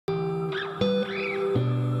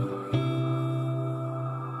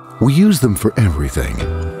We use them for everything.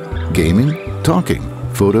 Gaming, talking,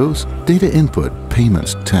 photos, data input,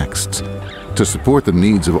 payments, texts. To support the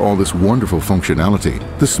needs of all this wonderful functionality,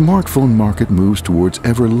 the smartphone market moves towards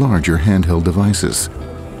ever larger handheld devices.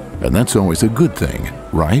 And that's always a good thing,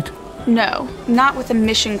 right? No, not with a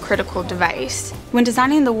mission-critical device. When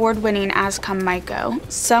designing the award-winning Ascom Myco,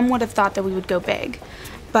 some would have thought that we would go big.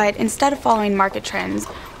 But instead of following market trends,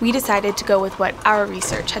 we decided to go with what our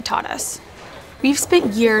research had taught us. We've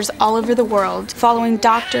spent years all over the world following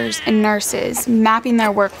doctors and nurses, mapping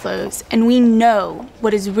their workflows, and we know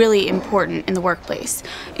what is really important in the workplace.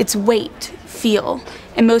 It's weight, feel,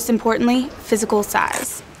 and most importantly, physical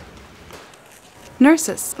size.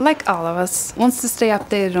 Nurses, like all of us, wants to stay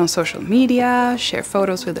updated on social media, share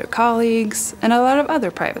photos with their colleagues, and a lot of other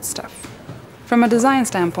private stuff. From a design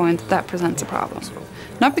standpoint, that presents a problem.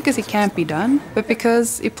 Not because it can't be done, but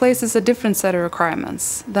because it places a different set of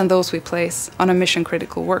requirements than those we place on a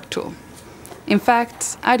mission-critical work tool. In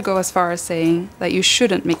fact, I'd go as far as saying that you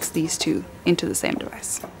shouldn't mix these two into the same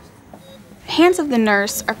device. Hands of the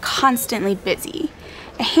nurse are constantly busy.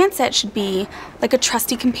 A handset should be like a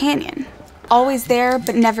trusty companion, always there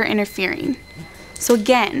but never interfering. So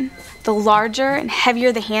again, the larger and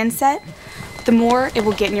heavier the handset, the more it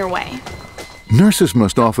will get in your way. Nurses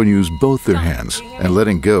must often use both their hands, and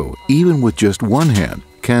letting go, even with just one hand,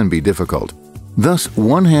 can be difficult. Thus,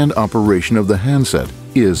 one-hand operation of the handset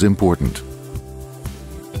is important.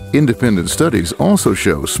 Independent studies also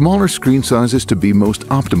show smaller screen sizes to be most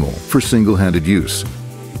optimal for single-handed use.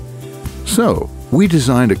 So, we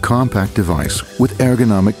designed a compact device with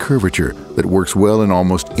ergonomic curvature that works well in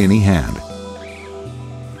almost any hand.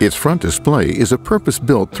 Its front display is a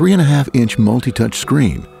purpose-built 3.5-inch multi-touch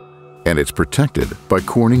screen, and it's protected by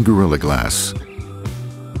Corning Gorilla Glass.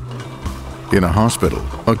 In a hospital,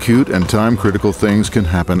 acute and time-critical things can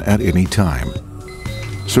happen at any time.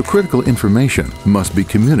 So critical information must be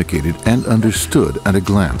communicated and understood at a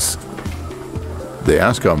glance. The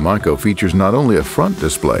Ascom Myco features not only a front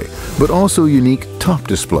display, but also a unique top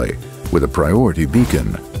display with a priority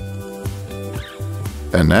beacon.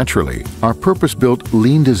 And naturally, our purpose-built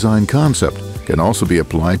lean design concept can also be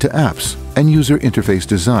applied to apps and user interface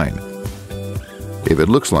design. If it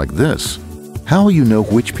looks like this, how will you know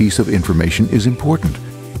which piece of information is important?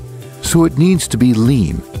 So it needs to be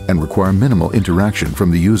lean and require minimal interaction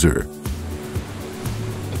from the user.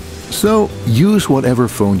 So use whatever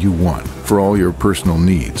phone you want for all your personal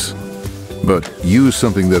needs. But use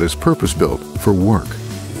something that is purpose-built for work,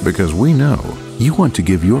 because we know you want to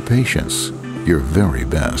give your patients your very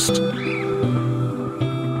best.